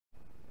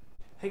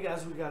Hey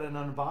guys, we got an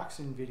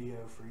unboxing video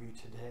for you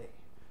today.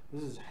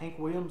 This is Hank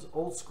Williams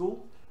Old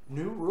School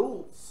New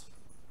Rules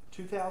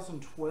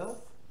 2012.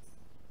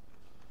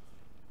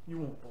 You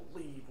won't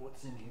believe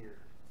what's in here.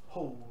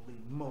 Holy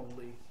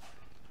moly.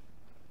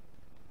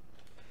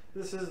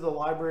 This is the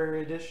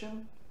library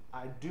edition.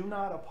 I do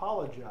not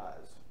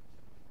apologize.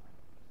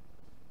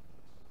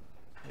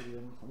 Maybe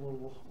a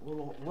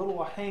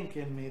little Hank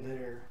in me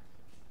there.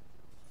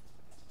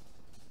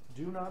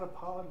 Do not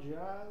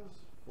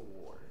apologize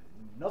for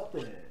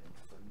nothing,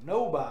 for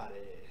nobody.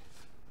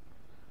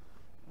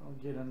 I'll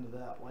get into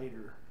that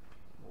later.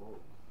 Whoa.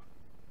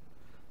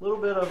 A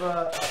little bit of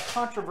a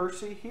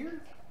controversy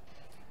here.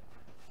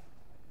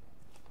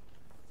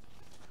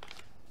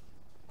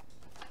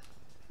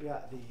 We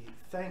got the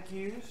thank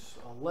yous,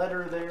 a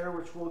letter there,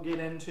 which we'll get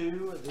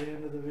into at the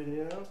end of the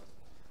video.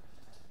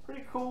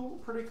 Pretty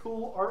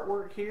cool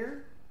artwork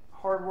here.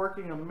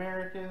 Hardworking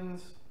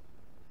Americans.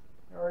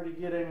 Already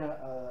getting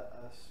a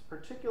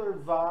particular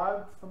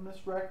vibe from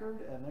this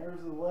record, and there's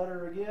the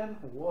letter again.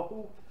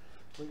 Whoa,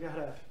 we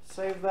gotta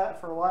save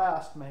that for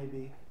last,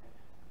 maybe.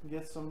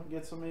 Get some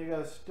of you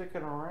guys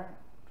sticking around.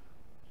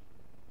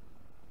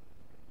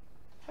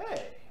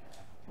 Hey,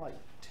 like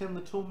Tim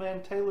the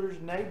Toolman Taylor's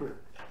neighbor.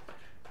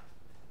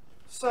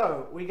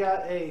 So we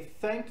got a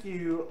thank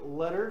you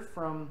letter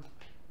from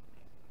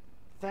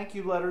thank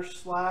you letter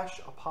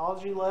 /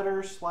 apology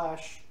letter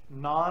 /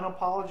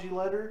 non-apology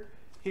letter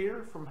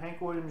here from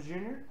Hank Williams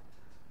Jr.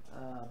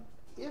 I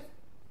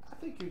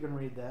think you can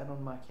read that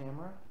on my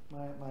camera,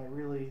 my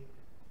really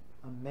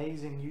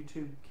amazing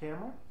YouTube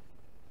camera.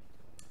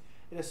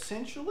 It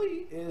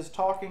essentially is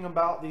talking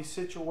about the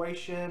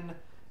situation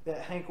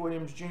that Hank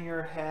Williams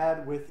Jr.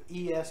 had with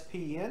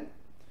ESPN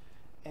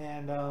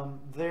and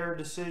their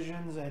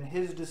decisions and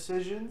his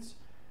decisions,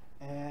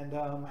 and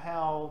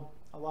how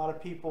a lot of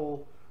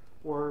people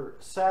were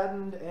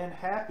saddened and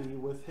happy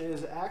with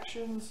his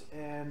actions.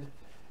 And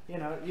you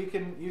know, you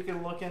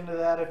can look into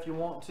that if you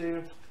want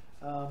to.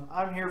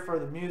 I'm here for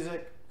the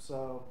music,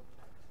 so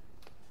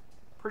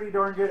pretty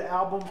darn good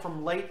album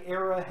from late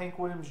era Hank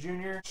Williams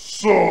Jr.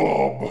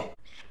 Subscribe.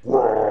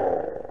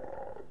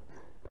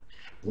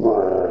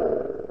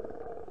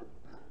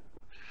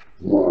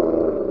 Subscribe.